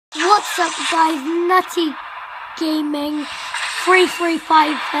What's up guys, Nutty Gaming 335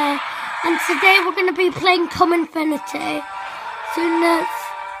 here, and today we're going to be playing Come Infinity. So let's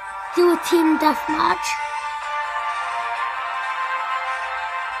do a team deathmatch.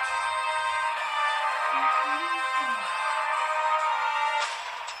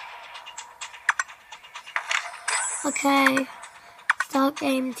 Okay, start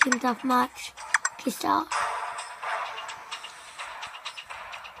game, team deathmatch. Okay, start.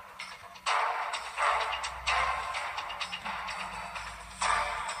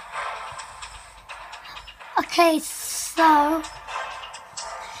 Okay, so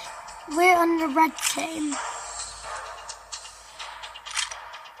we're on the red team.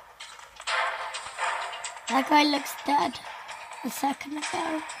 That guy looks dead a second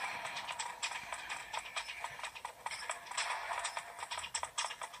ago.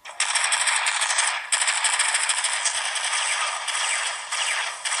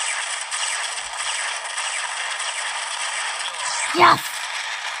 Yes!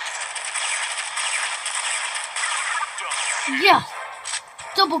 Yes!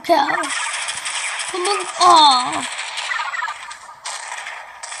 Double kill! Come on! Oh!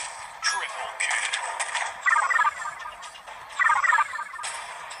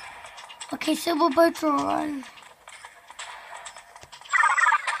 Okay, so we're both drawing.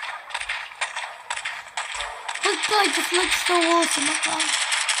 This guy just looks so awesome at that.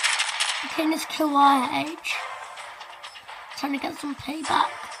 Okay, let's kill RH. Trying to get some payback.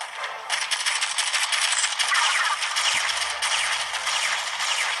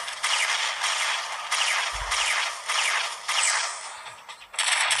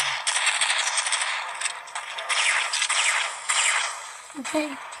 Okay,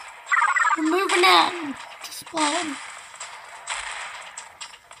 we're moving in to spawn.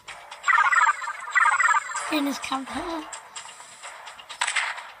 In his camp here.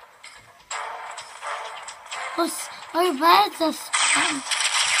 Oh, there's the spawn.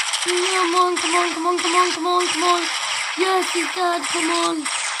 Come on, come on, come on, come on, come on, come on. Yes, he's dead, come on.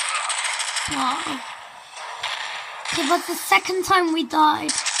 Oh. Okay, that's the second time we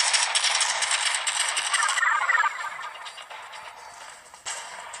died.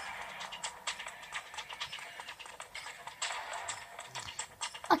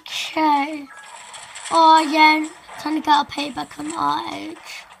 Okay. Oh yeah, trying to get a payback on RH.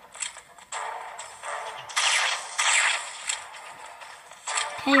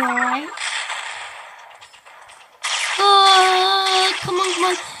 Okay, alright. Oh, come on, come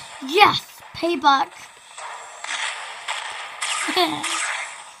on. Yes, payback. Okay.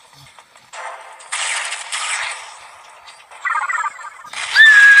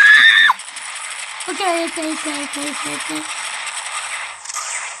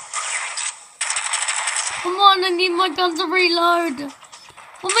 Come on, I need my gun to reload.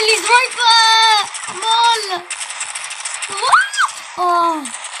 Come on, he's right there. Come on. Oh.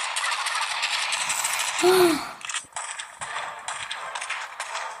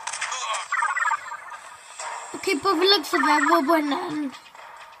 Okay, but it looks like we're winning.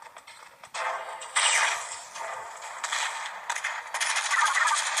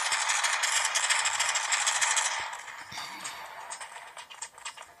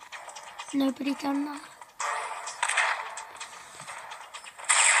 Nobody done that.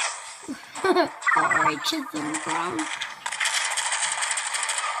 RH is on the ground.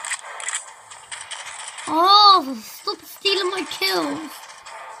 Oh, stop stealing my kills.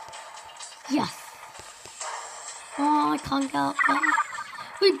 Yes. Oh, I can't get up there.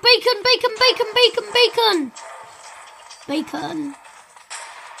 Wait, bacon. Bacon.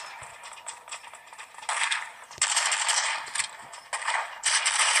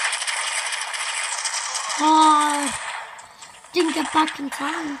 Oh, didn't get back in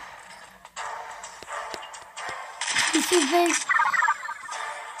time. He's so big.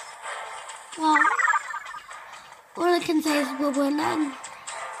 Well, all I can say is we're winning.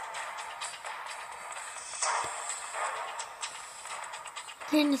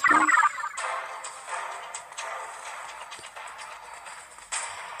 Okay, let's go.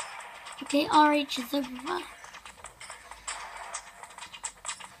 Okay, RH is everywhere.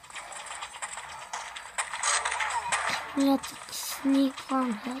 Let's sneak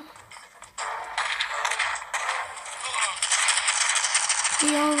from here.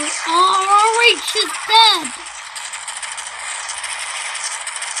 RH is dead!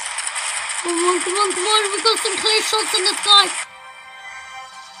 Come on, we got some clear shots in this guy!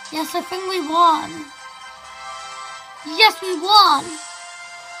 Yes, I think we won. Yes, we won!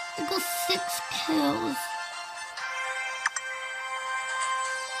 We got 6 kills.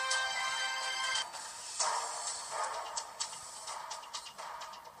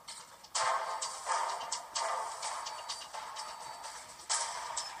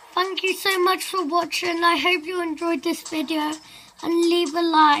 Thank you so much for watching. I hope you enjoyed this video and leave a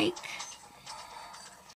like.